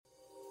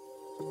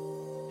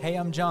Hey,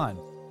 I'm John.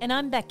 And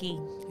I'm Becky.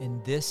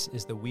 And this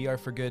is the We Are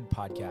for Good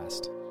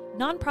podcast.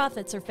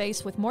 Nonprofits are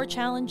faced with more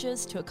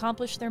challenges to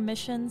accomplish their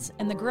missions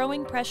and the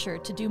growing pressure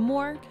to do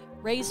more,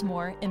 raise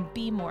more, and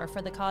be more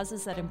for the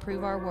causes that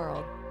improve our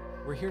world.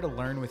 We're here to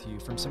learn with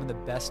you from some of the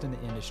best in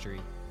the industry,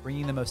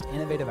 bringing the most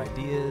innovative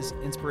ideas,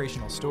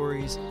 inspirational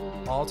stories,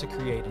 all to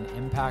create an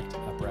impact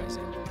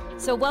uprising.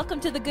 So welcome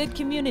to the good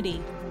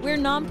community. We're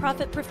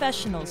nonprofit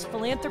professionals,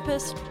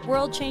 philanthropists,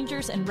 world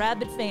changers, and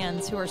rabid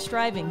fans who are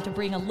striving to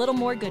bring a little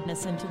more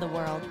goodness into the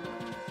world.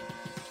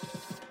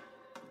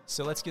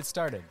 So let's get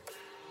started.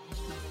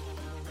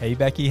 Hey,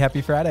 Becky,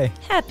 happy Friday.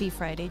 Happy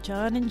Friday,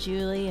 John and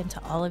Julie, and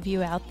to all of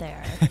you out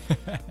there.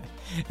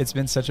 It's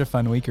been such a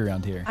fun week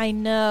around here. I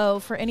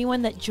know. For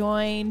anyone that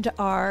joined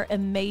our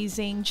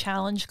amazing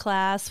challenge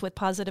class with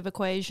Positive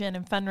Equation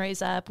and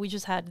Fundraise Up, we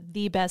just had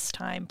the best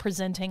time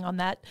presenting on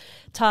that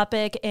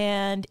topic.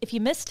 And if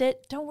you missed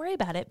it, don't worry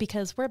about it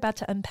because we're about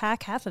to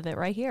unpack half of it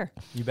right here.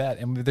 You bet.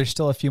 And there's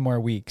still a few more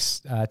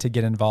weeks to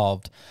get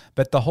involved.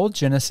 But the whole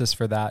genesis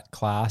for that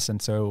class, and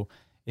so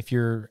if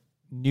you're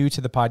new to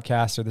the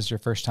podcast or this is your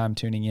first time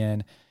tuning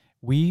in,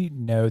 we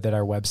know that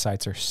our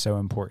websites are so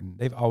important.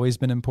 They've always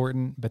been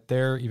important, but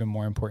they're even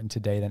more important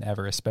today than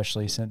ever,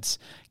 especially since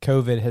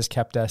COVID has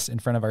kept us in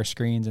front of our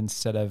screens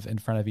instead of in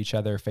front of each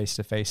other face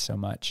to face so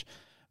much.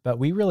 But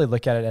we really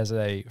look at it as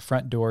a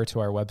front door to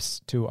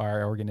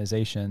our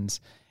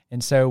organizations.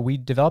 And so we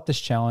developed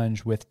this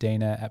challenge with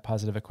Dana at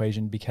Positive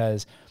Equation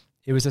because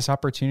it was this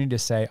opportunity to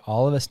say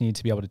all of us need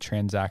to be able to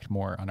transact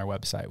more on our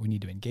website. We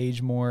need to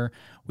engage more.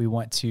 We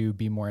want to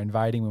be more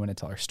inviting. We want to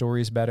tell our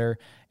stories better.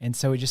 And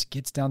so it just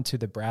gets down to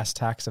the brass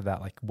tacks of that.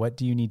 Like, what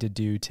do you need to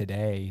do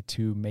today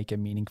to make a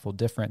meaningful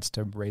difference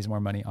to raise more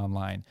money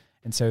online?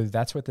 And so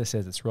that's what this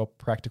is. It's real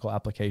practical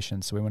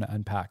application. So we want to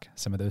unpack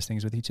some of those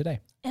things with you today.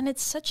 And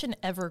it's such an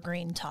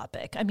evergreen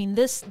topic. I mean,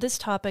 this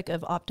topic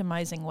of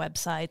optimizing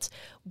websites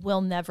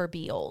will never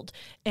be old.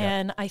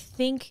 And I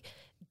think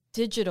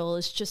digital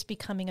is just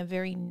becoming a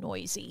very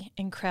noisy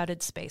and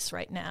crowded space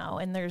right now.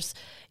 And there's,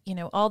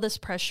 all this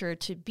pressure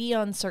to be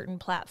on certain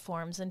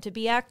platforms and to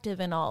be active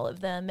in all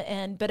of them.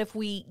 But if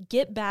we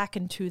get back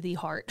into the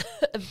heart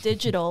of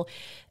digital,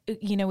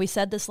 we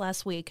said this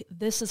last week,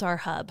 this is our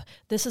hub.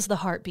 This is the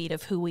heartbeat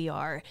of who we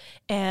are.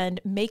 And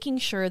making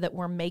sure that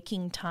we're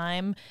making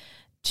time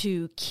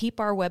to keep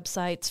our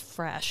websites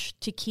fresh,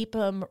 to keep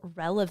them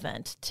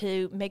relevant,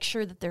 to make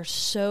sure that they're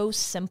so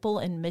simple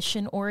and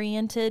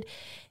mission-oriented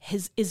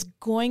is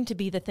going to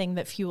be the thing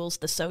that fuels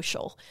the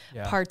social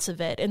parts of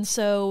it. And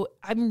so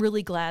I'm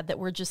really glad that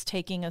we're just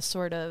taking a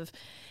sort of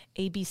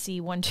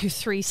ABC 1, 2,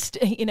 3,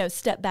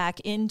 step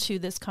back into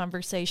this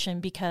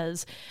conversation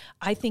because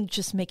I think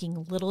just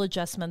making little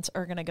adjustments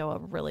are going to go a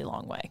really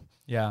long way.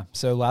 Yeah.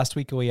 So last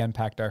week we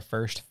unpacked our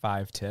first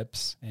 5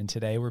 tips, and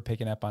today we're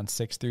picking up on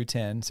 6 through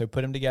 10. So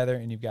put them together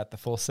and you've got the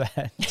full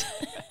set.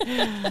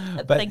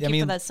 But Thank you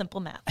for that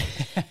simple math.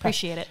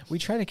 Appreciate it. We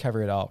try to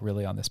cover it all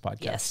really on this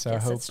podcast. Yes,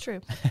 that's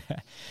true.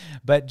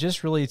 But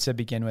just really to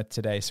begin with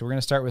today, so we're going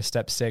to start with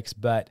step 6,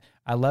 but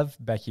I love,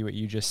 Becky, what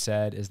you just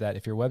said is that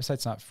if your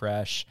website's not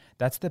fresh,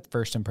 that's the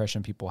first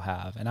impression people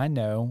have. And I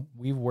know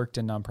we've worked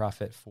in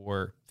nonprofit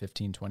for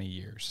 15, 20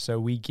 years. So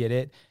we get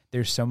it.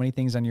 There's so many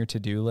things on your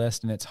to-do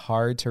list, and it's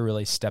hard to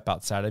really step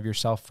outside of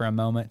yourself for a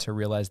moment to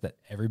realize that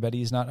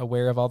everybody's not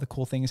aware of all the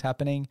cool things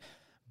happening.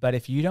 But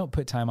if you don't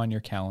put time on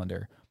your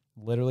calendar,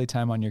 literally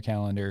time on your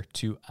calendar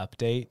to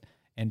update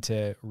and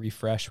to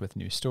refresh with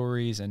new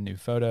stories and new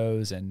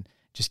photos and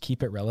just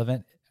keep it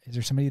relevant, is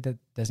there somebody that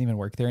doesn't even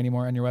work there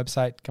anymore on your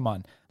website? Come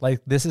on.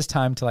 This is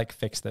time to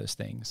fix those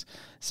things.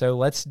 So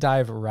let's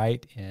dive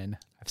right in.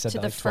 I've said to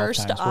that the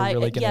first times. We're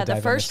really the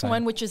first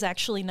one, which is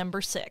actually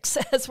number 6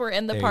 as we're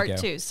in the there part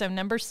 2. So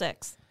number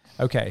 6.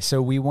 Okay.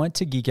 So we want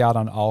to geek out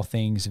on all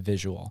things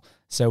visual.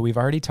 So we've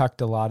already talked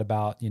a lot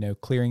about,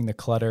 clearing the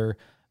clutter,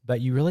 but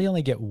you really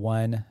only get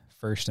one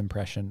first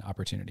impression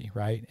opportunity,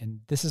 right? And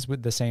this is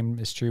what the same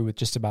is true with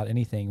just about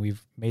anything.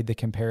 We've made the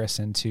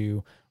comparison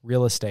to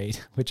real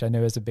estate, which I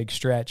know is a big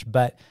stretch,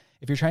 but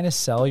if you're trying to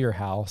sell your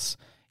house,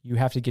 you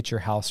have to get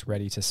your house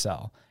ready to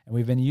sell. And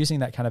we've been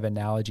using that kind of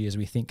analogy as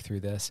we think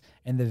through this.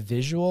 And the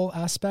visual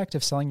aspect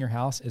of selling your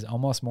house is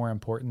almost more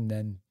important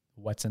than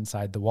what's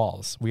inside the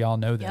walls. We all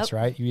know this,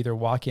 right? You either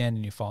walk in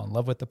and you fall in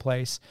love with the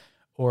place,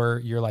 or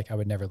you're like, I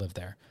would never live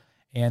there.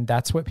 And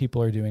that's what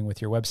people are doing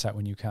with your website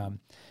when you come.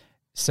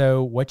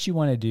 So what you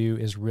want to do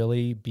is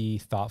really be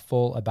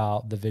thoughtful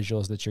about the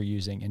visuals that you're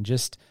using, and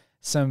just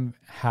some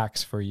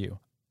hacks for you.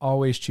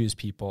 Always choose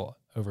people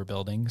over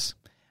buildings.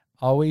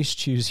 Always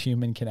choose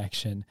human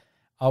connection.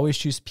 Always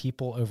choose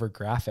people over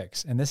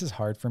graphics. And this is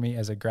hard for me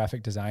as a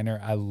graphic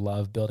designer. I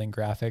love building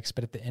graphics,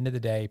 but at the end of the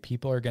day,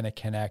 people are going to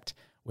connect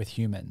with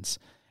humans.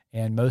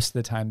 And most of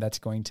the time that's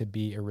going to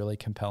be a really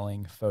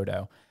compelling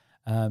photo.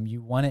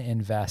 You want to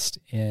invest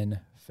in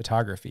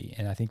photography.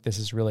 And I think this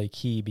is really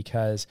key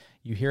because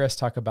you hear us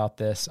talk about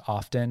this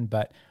often,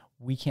 but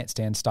we can't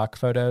stand stock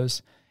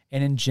photos.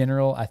 And in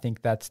general, I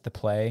think that's the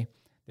play.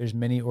 There's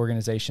many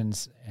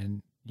organizations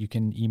and You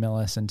can email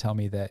us and tell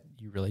me that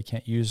you really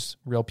can't use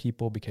real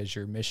people because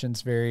your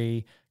mission's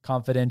very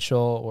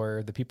confidential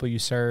or the people you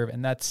serve.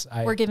 And that's,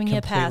 we're giving you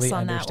a pass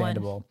on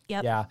understandable. That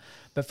one. Yep. Yeah.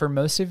 But for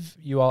most of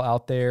you all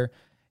out there,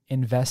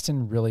 invest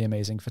in really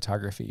amazing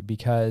photography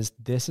because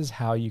this is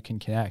how you can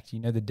connect. You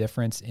know the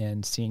difference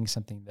in seeing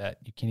something that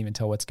you can't even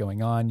tell what's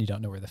going on, you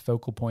don't know where the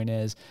focal point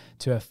is,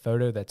 to a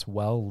photo that's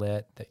well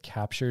lit, that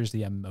captures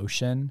the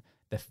emotion,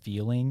 the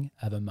feeling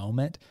of a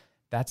moment.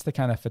 That's the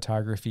kind of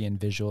photography and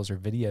visuals or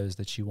videos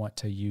that you want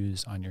to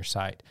use on your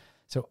site.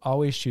 So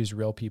always choose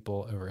real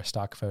people over a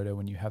stock photo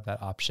when you have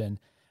that option.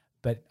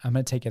 But I'm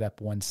going to take it up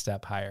one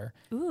step higher.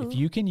 Ooh. If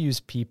you can use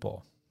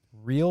people,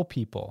 real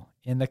people,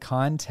 in the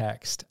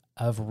context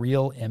of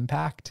real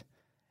impact,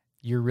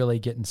 you're really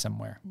getting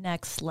somewhere.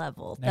 Next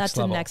level. That's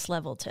a next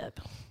level tip.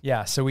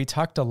 Yeah. So we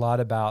talked a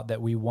lot about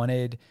that we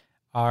wanted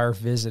our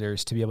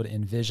visitors to be able to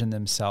envision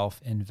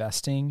themselves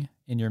investing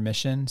in your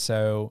mission.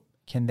 So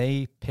can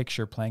they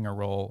picture playing a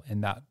role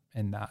in that?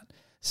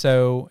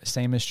 So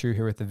same is true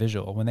here with the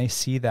visual. When they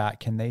see that,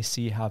 can they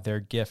see how their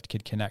gift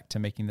could connect to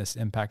making this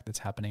impact that's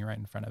happening right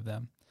in front of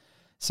them?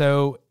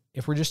 So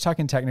if we're just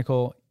talking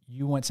technical,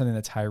 you want something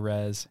that's high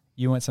res,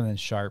 you want something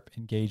sharp,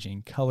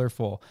 engaging,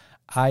 colorful,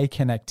 eye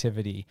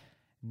connectivity,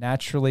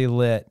 naturally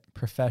lit,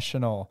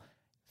 professional.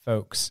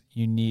 Folks,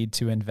 you need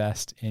to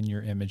invest in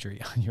your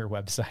imagery on your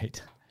website.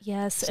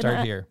 Yes.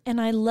 Start here.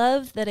 And I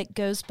love that it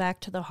goes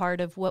back to the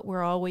heart of what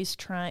we're always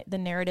the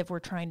narrative we're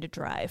trying to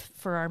drive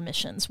for our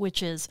missions,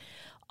 which is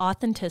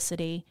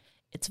authenticity,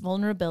 it's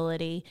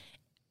vulnerability,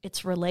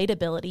 it's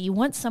relatability. You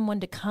want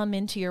someone to come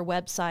into your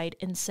website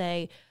and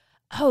say,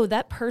 oh,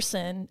 that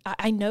person,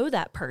 I know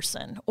that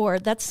person, or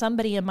that's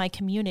somebody in my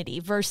community,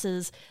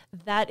 versus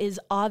that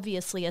is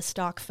obviously a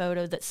stock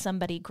photo that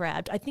somebody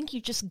grabbed. I think you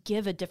just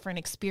give a different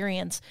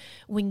experience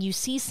when you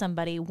see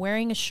somebody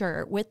wearing a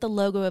shirt with the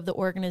logo of the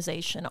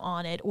organization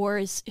on it,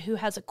 or who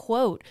has a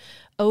quote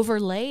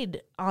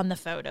overlaid on the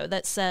photo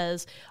that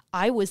says,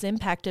 I was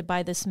impacted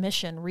by this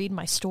mission, read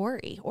my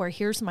story, or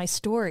here's my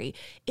story.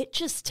 It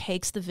just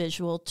takes the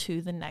visual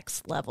to the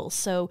next level.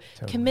 So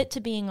Commit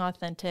to being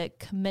authentic,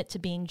 commit to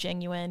being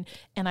genuine,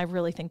 and I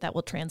really think that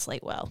will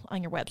translate well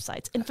on your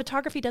websites. And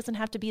photography doesn't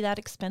have to be that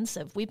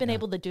expensive. We've been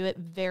able to do it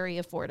very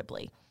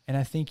affordably. And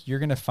I think you're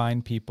going to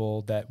find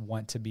people that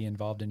want to be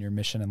involved in your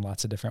mission in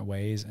lots of different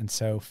ways. And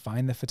so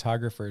find the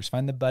photographers,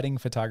 find the budding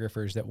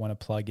photographers that want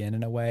to plug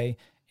in a way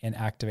and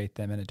activate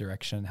them in a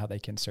direction how they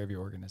can serve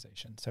your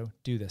organization. So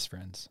do this,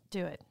 friends.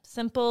 Do it.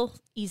 Simple,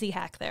 easy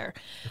hack there.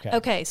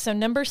 Okay, so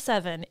number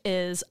 7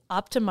 is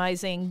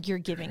optimizing your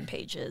giving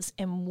pages.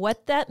 And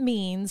what that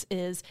means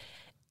is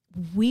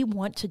we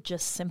want to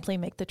just simply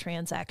make the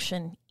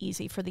transaction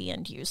easy for the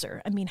end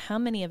user. I mean, how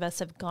many of us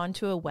have gone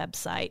to a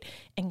website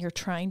and you're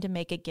trying to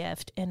make a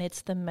gift and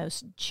it's the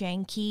most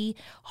janky,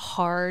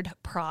 hard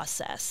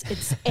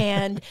process.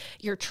 And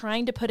you're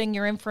trying to put in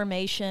your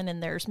information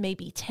and there's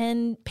maybe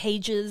 10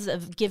 pages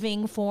of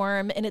giving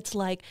form and it's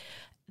like,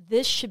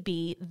 this should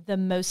be the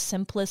most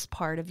simplest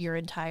part of your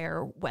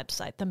entire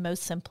website. The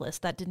most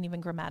simplest, that didn't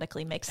even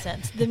grammatically make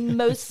sense. The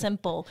most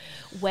simple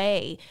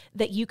way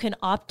that you can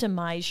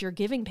optimize your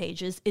giving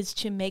pages is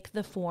to make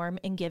the form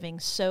and giving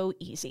so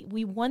easy.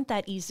 We want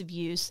that ease of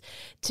use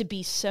to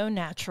be so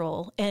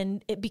natural,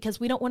 and because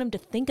we don't want them to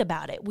think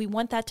about it. We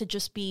want that to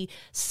just be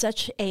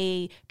such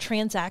a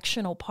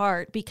transactional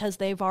part because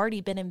they've already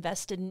been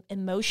invested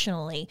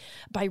emotionally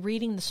by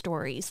reading the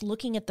stories,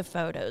 looking at the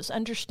photos,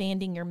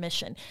 understanding your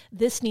mission.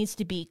 This needs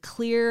to be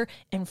clear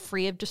and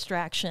free of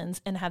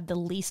distractions and have the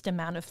least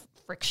amount of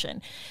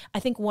friction. I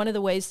think one of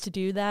the ways to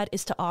do that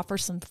is to offer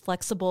some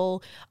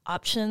flexible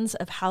options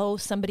of how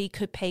somebody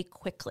could pay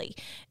quickly.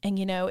 And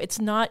it's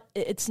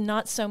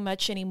not so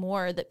much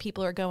anymore that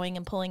people are going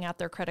and pulling out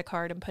their credit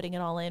card and putting it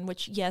all in,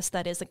 which yes,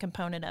 that is a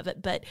component of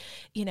it. But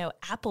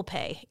Apple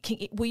Pay,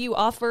 will you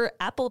offer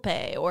Apple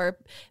Pay or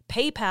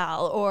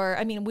PayPal? Or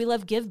we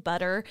love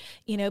GiveButter,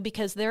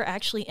 because they're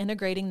actually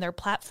integrating their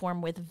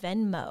platform with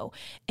Venmo.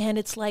 And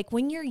it's like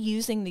when you're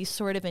using these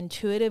sort of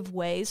intuitive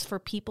ways for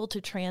people to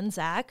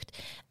transact,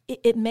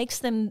 it makes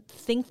them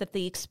think that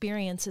the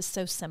experience is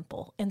so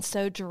simple and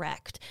so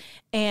direct.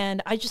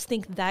 And I just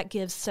think that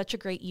gives such a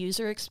great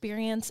user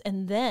experience.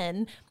 And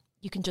then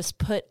you can just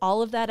put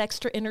all of that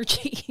extra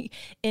energy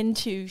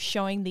into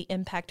showing the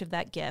impact of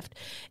that gift.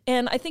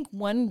 And I think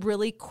one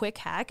really quick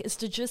hack is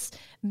to just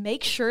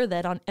make sure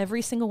that on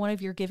every single one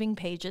of your giving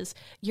pages,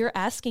 you're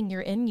asking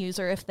your end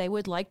user if they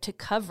would like to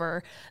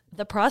cover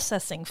the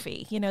processing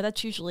fee.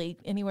 That's usually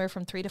anywhere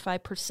from 3 to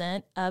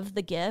 5% of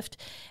the gift.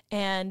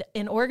 And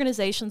in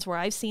organizations where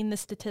I've seen the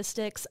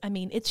statistics,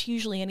 it's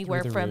usually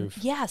anywhere from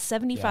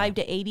 75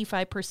 to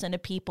 85%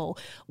 of people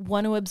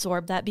want to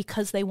absorb that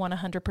because they want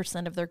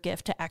 100% of their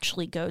gift to actually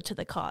go to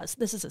the cause.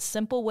 This is a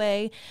simple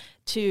way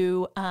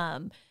to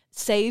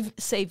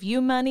save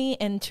you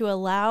money and to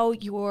allow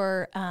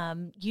your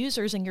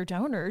users and your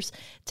donors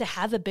to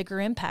have a bigger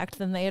impact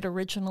than they had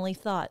originally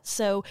thought.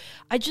 So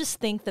I just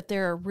think that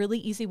there are really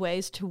easy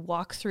ways to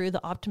walk through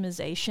the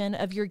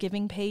optimization of your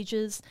giving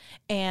pages.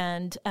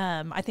 And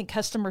I think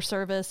customer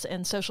service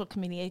and social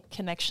community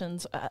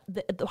connections,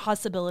 the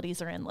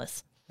possibilities are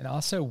endless. And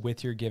also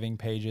with your giving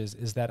pages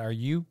is that, are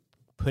you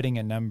putting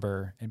a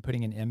number and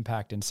putting an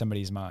impact in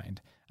somebody's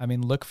mind? I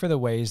mean, look for the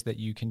ways that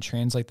you can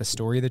translate the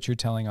story that you're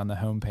telling on the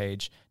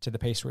homepage to the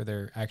place where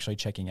they're actually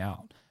checking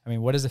out. I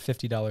mean, what does a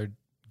 $50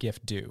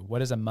 gift do? What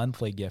does a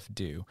monthly gift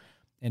do?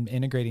 And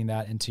integrating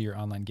that into your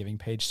online giving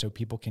page so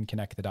people can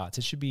connect the dots.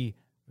 It should be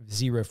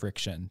zero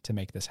friction to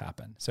make this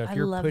happen. So if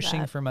you're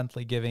pushing for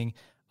monthly giving,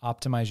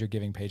 optimize your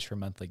giving page for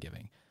monthly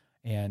giving,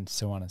 and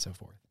so on and so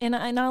forth. And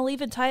I'll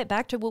even tie it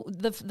back to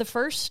the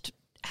first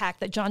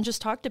hack that John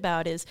just talked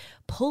about is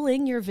pull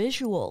in your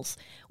visuals.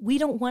 We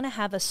don't want to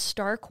have a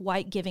stark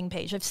white giving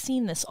page. I've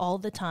seen this all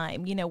the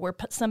time, where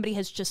somebody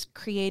has just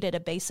created a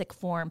basic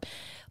form.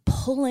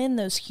 Pull in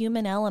those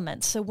human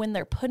elements. So when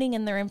they're putting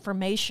in their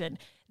information,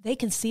 they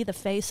can see the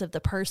face of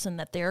the person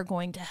that they're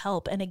going to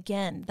help. And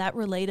again, that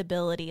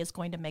relatability is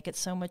going to make it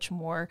so much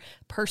more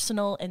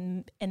personal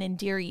and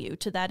endear you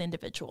to that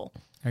individual.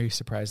 Are you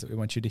surprised that we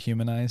want you to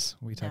humanize?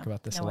 We talk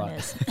about this a lot. No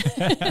one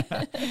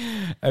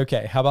is.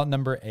 Okay, how about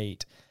number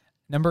 8?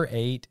 Number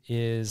 8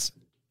 is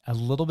a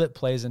little bit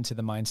plays into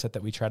the mindset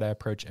that we try to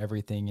approach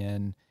everything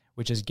in,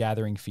 which is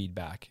gathering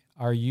feedback.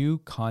 Are you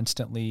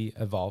constantly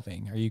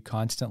evolving? Are you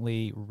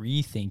constantly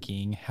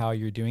rethinking how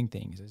you're doing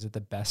things? Is it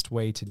the best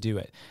way to do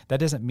it?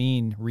 That doesn't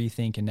mean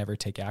rethink and never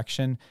take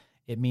action.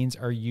 It means,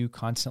 are you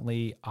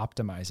constantly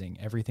optimizing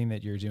everything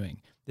that you're doing?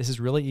 This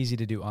is really easy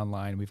to do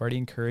online. We've already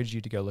encouraged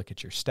you to go look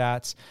at your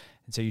stats.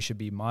 And so you should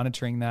be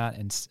monitoring that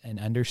and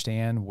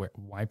understand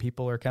why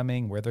people are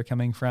coming, where they're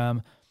coming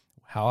from,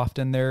 how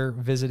often they're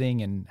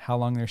visiting, and how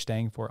long they're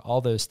staying for,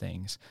 all those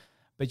things.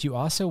 But you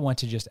also want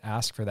to just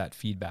ask for that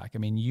feedback. I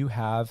mean, you're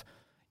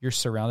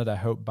surrounded, I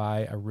hope,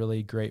 by a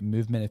really great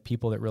movement of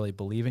people that really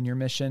believe in your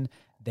mission.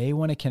 They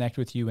want to connect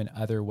with you in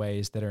other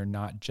ways that are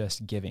not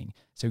just giving.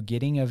 So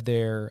getting of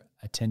their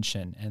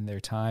attention and their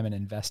time and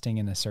investing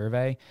in a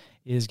survey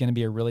is going to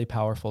be a really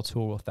powerful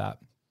tool with that.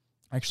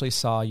 I actually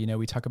saw,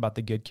 we talk about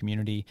the Good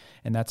Community,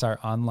 and that's our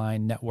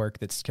online network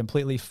that's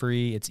completely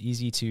free. It's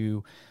easy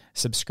to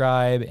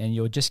subscribe, and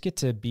you'll just get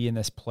to be in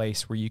this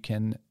place where you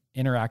can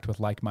interact with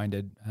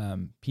like-minded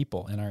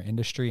people in our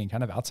industry and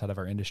kind of outside of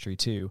our industry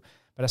too.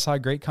 But I saw a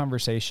great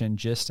conversation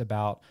just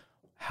about,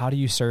 how do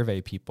you survey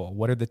people?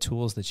 What are the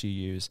tools that you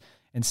use?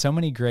 And so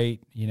many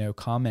great,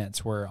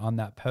 comments were on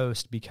that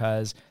post,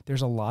 because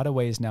there's a lot of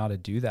ways now to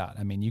do that.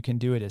 I mean, you can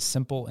do it as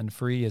simple and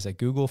free as a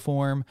Google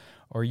form,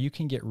 or you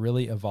can get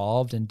really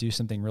evolved and do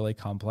something really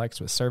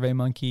complex with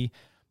SurveyMonkey.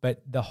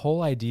 But the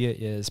whole idea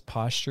is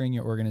posturing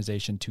your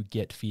organization to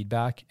get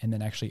feedback and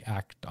then actually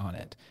act on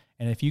it.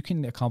 And if you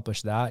can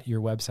accomplish that,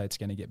 your website's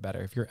going to get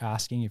better. If you're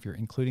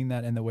including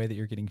that in the way that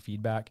you're getting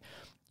feedback,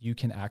 you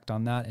can act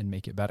on that and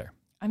make it better.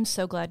 I'm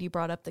so glad you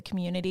brought up the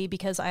community,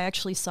 because I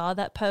actually saw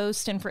that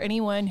post. And for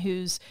anyone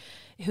who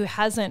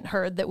hasn't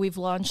heard that we've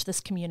launched this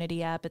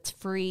community app, it's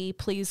free.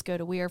 Please go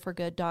to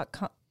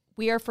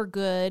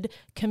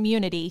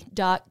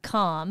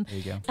weareforgoodcommunity.com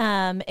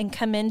and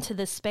come into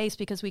this space,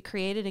 because we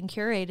created and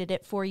curated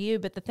it for you.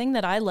 But the thing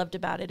that I loved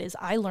about it is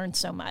I learned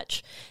so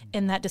much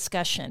in that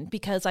discussion,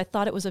 because I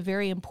thought it was a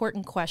very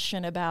important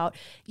question about,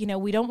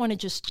 we don't want to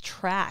just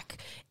track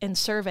and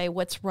survey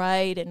what's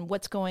right and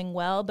what's going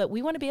well, but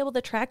we want to be able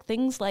to track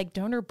things like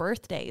donor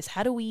birthdays.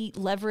 How do we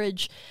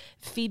leverage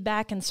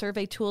feedback and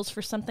survey tools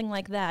for something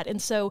like that?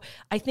 And so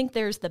I think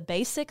there's the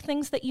basic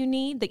things that you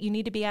need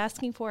to be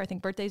asking for. I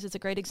think birthdays is a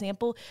great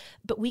example,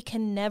 but we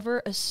can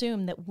never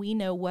assume that we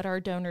know what our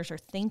donors are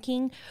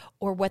thinking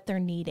or what they're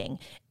needing.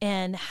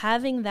 And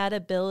having that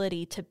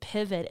ability to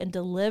pivot and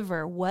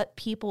deliver what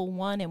people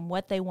want and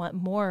what they want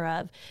more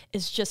of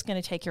is just going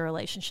to take your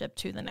relationship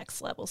to the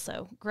next level.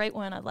 So great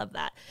one. I love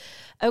that.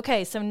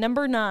 Okay. So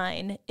number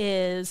 9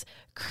 is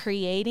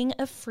creating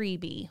a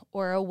freebie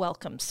or a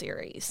welcome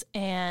series.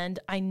 And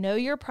I know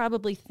you're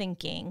probably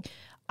thinking,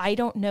 I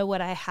don't know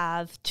what I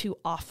have to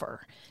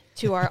offer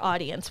to our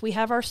audience. We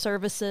have our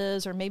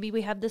services, or maybe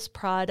we have this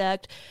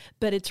product,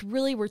 but it's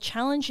really, we're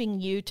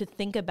challenging you to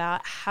think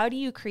about, how do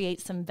you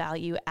create some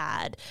value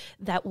add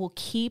that will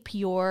keep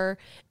your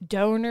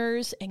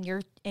donors and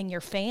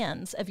your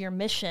fans of your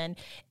mission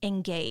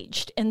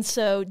engaged. And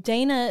so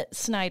Dana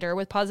Snyder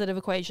with Positive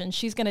Equation,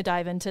 she's going to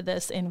dive into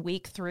this in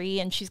week 3,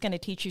 and she's going to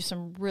teach you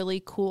some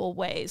really cool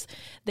ways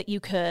that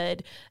you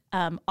could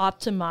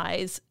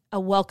optimize a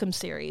welcome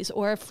series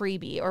or a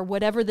freebie or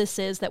whatever this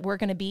is that we're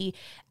going to be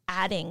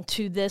adding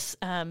to this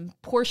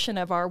portion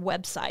of our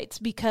websites,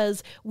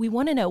 because we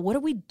want to know, what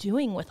are we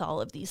doing with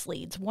all of these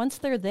leads? Once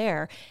they're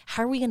there,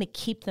 how are we going to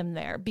keep them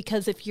there?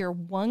 Because if your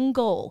one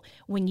goal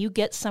when you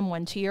get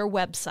someone to your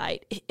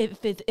website,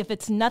 if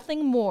it's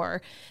nothing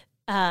more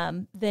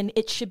then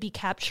it should be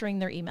capturing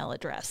their email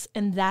address.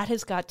 And that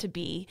has got to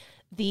be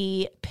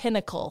the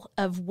pinnacle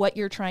of what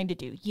you're trying to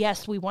do.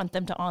 Yes, we want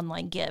them to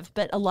online give,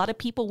 but a lot of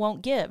people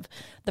won't give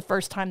the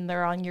first time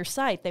they're on your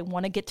site. They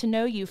want to get to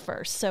know you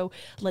first. So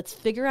let's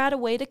figure out a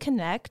way to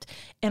connect.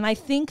 And I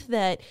think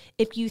that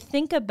if you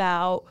think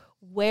about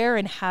where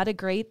and how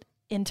to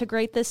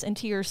integrate this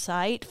into your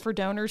site for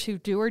donors who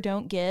do or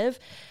don't give,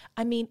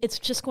 I mean, it's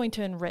just going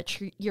to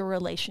enrich your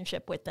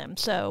relationship with them.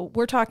 So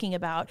we're talking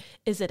about,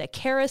 is it a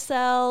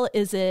carousel?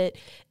 Is it,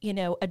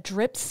 a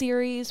drip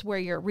series where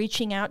you're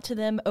reaching out to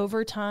them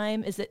over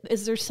time?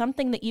 Is there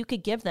something that you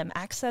could give them?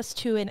 Access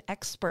to an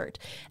expert,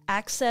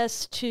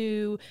 access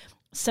to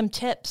some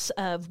tips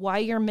of why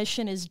your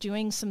mission is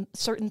doing some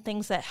certain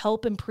things that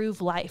help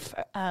improve life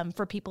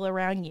for people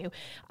around you.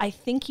 I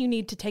think you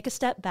need to take a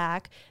step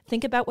back,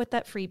 think about what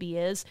that freebie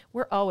is.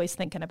 We're always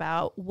thinking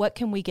about what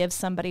can we give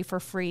somebody for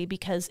free,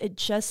 because it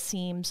just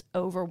seems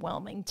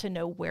overwhelming to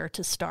know where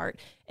to start.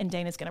 And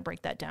Dana's going to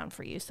break that down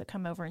for you. So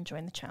come over and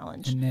join the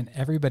challenge. And then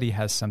everybody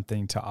has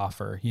something to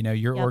offer.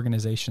 Your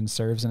organization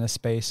serves in a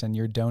space and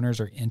your donors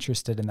are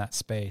interested in that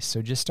space.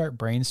 So just start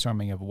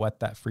brainstorming of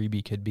what that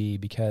freebie could be,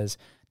 because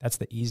that's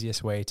the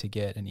easiest way to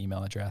get an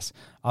email address.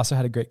 Also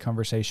had a great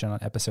conversation on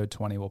episode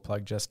 20. We'll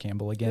plug Jess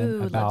Campbell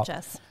again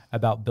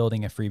about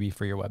building a freebie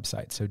for your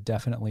website. So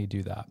definitely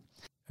do that.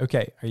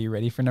 Okay. Are you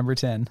ready for number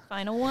 10?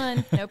 Final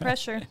one. No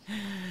pressure.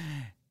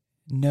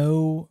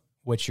 Know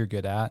what you're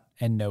good at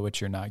and know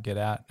what you're not good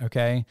at.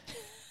 Okay.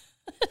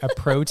 A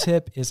pro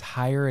tip is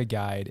hire a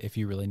guide if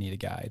you really need a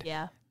guide.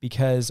 Yeah.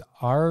 Because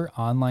our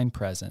online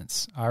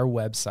presence, our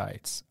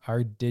websites,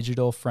 our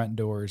digital front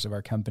doors of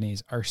our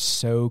companies are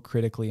so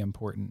critically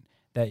important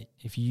that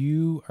if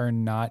you are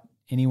not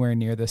anywhere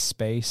near this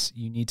space,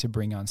 you need to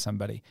bring on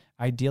somebody.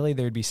 Ideally,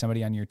 there would be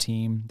somebody on your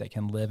team that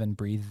can live and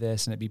breathe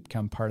this and it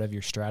become part of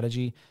your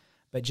strategy.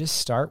 But just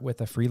start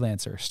with a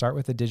freelancer, start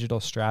with a digital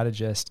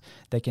strategist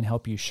that can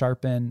help you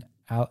sharpen,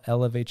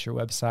 elevate your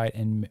website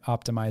and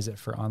optimize it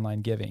for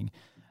online giving.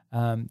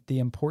 The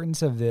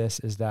importance of this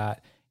is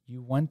that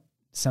you want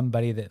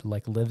somebody that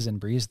lives and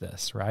breathes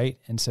this, right?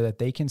 And so that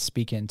they can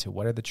speak into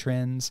what are the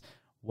trends,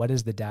 what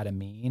does the data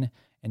mean,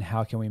 and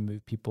how can we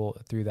move people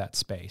through that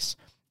space.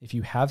 If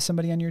you have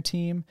somebody on your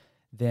team,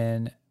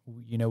 then,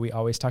 we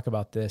always talk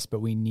about this,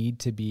 but we need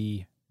to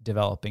be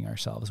developing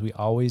ourselves. We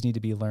always need to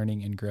be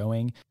learning and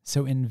growing.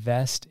 So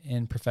invest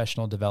in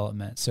professional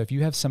development. So if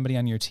you have somebody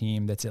on your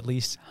team that's at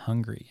least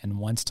hungry and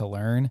wants to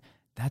learn,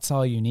 that's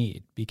all you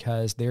need,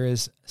 because there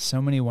is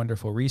so many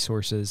wonderful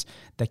resources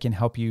that can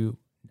help you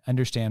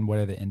understand what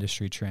are the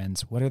industry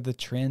trends, what are the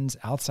trends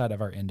outside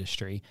of our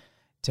industry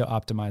to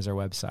optimize our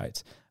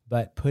websites.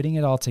 But putting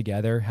it all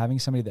together, having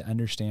somebody that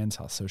understands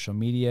how social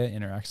media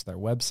interacts with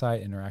our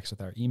website, interacts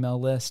with our email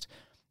list,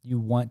 you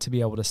want to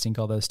be able to sync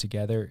all those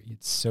together.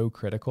 It's so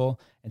critical.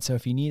 And so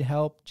if you need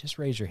help, just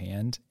raise your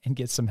hand and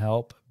get some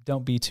help.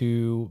 Don't be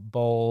too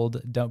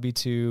bold. Don't be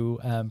too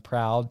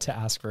proud to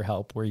ask for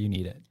help where you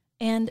need it.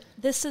 And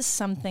this is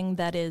something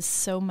that is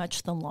so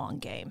much the long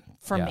game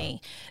for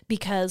me,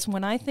 because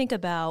when I think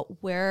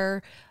about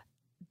where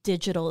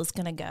digital is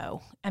going to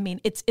go, I mean,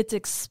 it's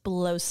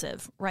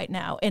explosive right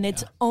now, and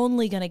it's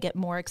only going to get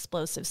more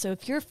explosive. So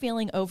if you're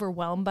feeling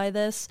overwhelmed by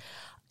this,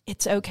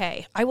 it's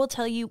okay. I will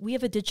tell you, we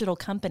have a digital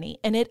company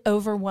and it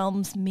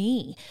overwhelms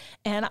me.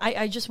 And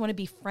I just want to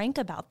be frank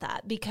about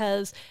that,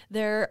 because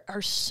there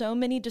are so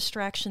many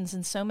distractions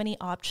and so many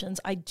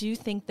options. I do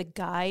think the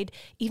guide,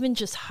 even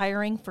just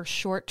hiring for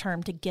short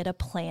term to get a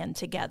plan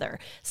together,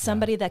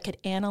 somebody that could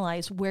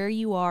analyze where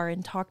you are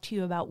and talk to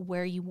you about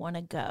where you want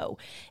to go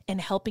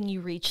and helping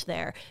you reach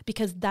there,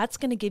 because that's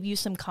going to give you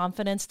some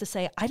confidence to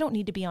say, I don't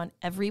need to be on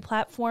every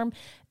platform.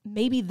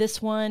 Maybe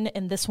this one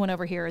and this one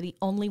over here are the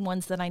only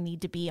ones that I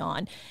need to be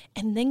on.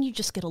 And then you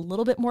just get a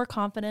little bit more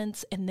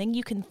confidence, and then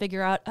you can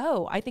figure out,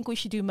 oh, I think we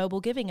should do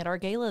mobile giving at our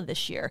gala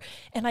this year.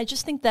 And I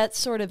just think that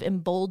sort of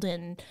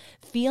emboldened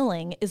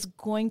feeling is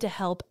going to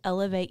help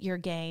elevate your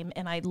game.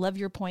 And I love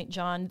your point,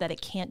 John, that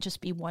it can't just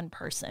be one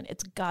person.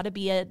 It's got to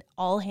be an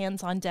all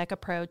hands on deck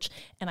approach.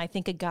 And I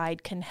think a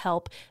guide can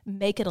help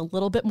make it a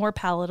little bit more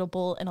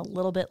palatable and a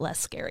little bit less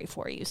scary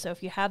for you. So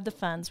if you have the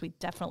funds, we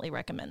definitely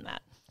recommend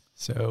that.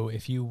 So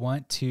if you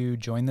want to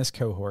join this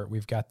cohort,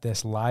 we've got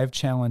this live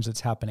challenge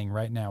that's happening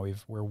right now.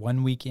 We're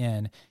 1 week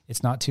in.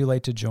 It's not too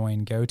late to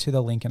join. Go to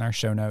the link in our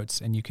show notes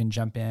and you can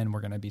jump in.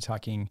 We're going to be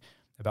talking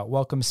about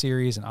welcome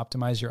series and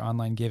optimize your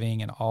online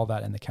giving and all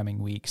that in the coming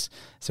weeks.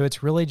 So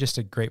it's really just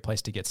a great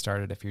place to get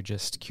started if you're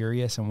just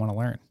curious and want to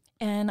learn.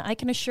 And I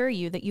can assure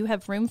you that you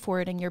have room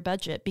for it in your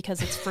budget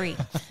because it's free.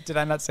 Did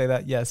I not say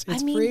that? Yes,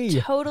 it's free.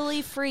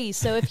 Totally free.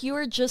 So if you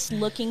are just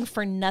looking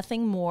for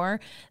nothing more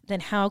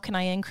than how can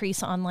I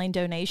increase online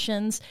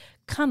donations,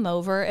 come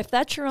over. If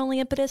that's your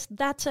only impetus,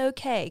 that's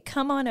okay.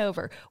 Come on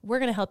over. We're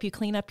going to help you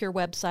clean up your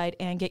website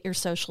and get your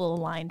social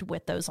aligned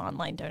with those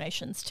online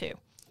donations too.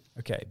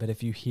 Okay, but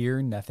if you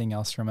hear nothing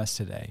else from us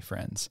today,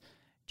 friends,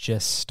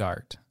 just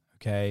start,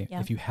 okay? Yeah.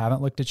 If you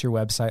haven't looked at your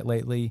website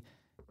lately,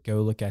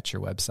 go look at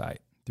your website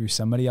through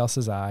somebody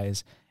else's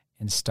eyes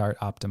and start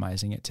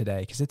optimizing it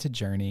today, because it's a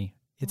journey.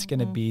 It's going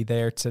to be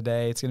there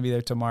today. It's going to be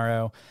there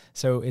tomorrow.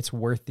 So it's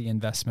worth the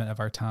investment of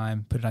our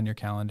time. Put it on your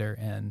calendar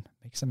and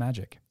make some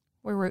magic.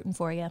 We're rooting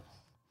for you.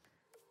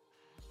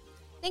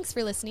 Thanks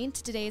for listening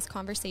to today's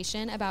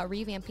conversation about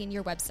revamping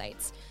your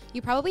websites.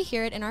 You probably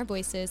hear it in our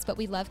voices, but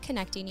we love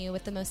connecting you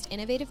with the most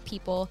innovative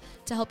people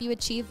to help you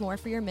achieve more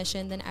for your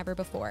mission than ever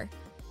before.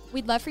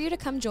 We'd love for you to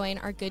come join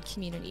our good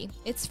community.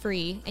 It's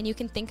free, and you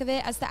can think of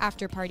it as the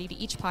after party to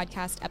each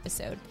podcast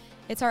episode.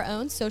 It's our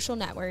own social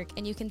network,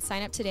 and you can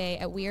sign up today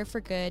at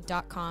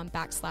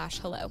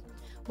weareforgood.com/hello.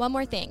 One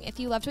more thing, if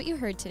you loved what you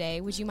heard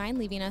today, would you mind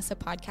leaving us a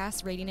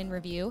podcast rating and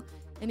review?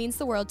 It means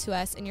the world to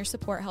us, and your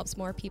support helps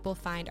more people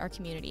find our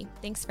community.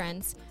 Thanks,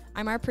 friends.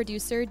 I'm our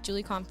producer,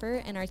 Julie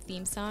Comfort, and our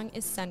theme song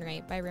is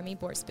Sunray by Remy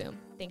Borsboom.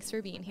 Thanks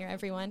for being here,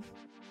 everyone.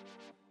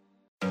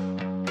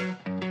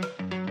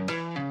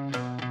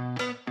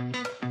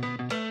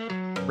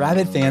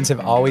 Rabid fans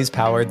have always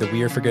powered the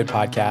We Are For Good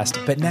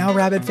podcast, but now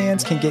Rabid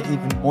fans can get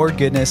even more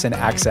goodness and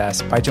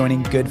access by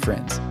joining Good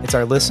Friends. It's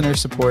our listener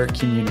support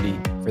community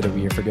for the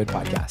We Are For Good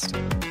podcast.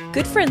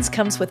 Good Friends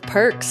comes with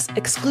perks,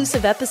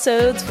 exclusive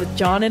episodes with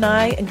John and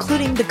I,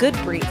 including The Good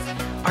Brief,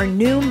 our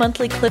new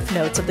monthly cliff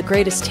notes of the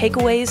greatest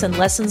takeaways and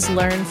lessons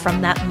learned from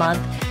that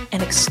month,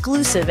 and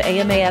exclusive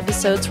AMA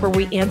episodes where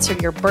we answer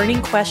your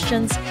burning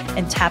questions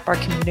and tap our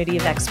community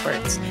of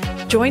experts.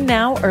 Join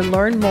now or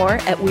learn more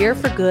at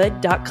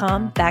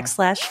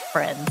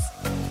weareforgood.com/friends.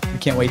 We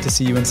can't wait to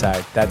see you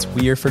inside. That's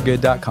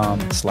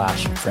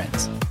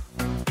weareforgood.com/friends.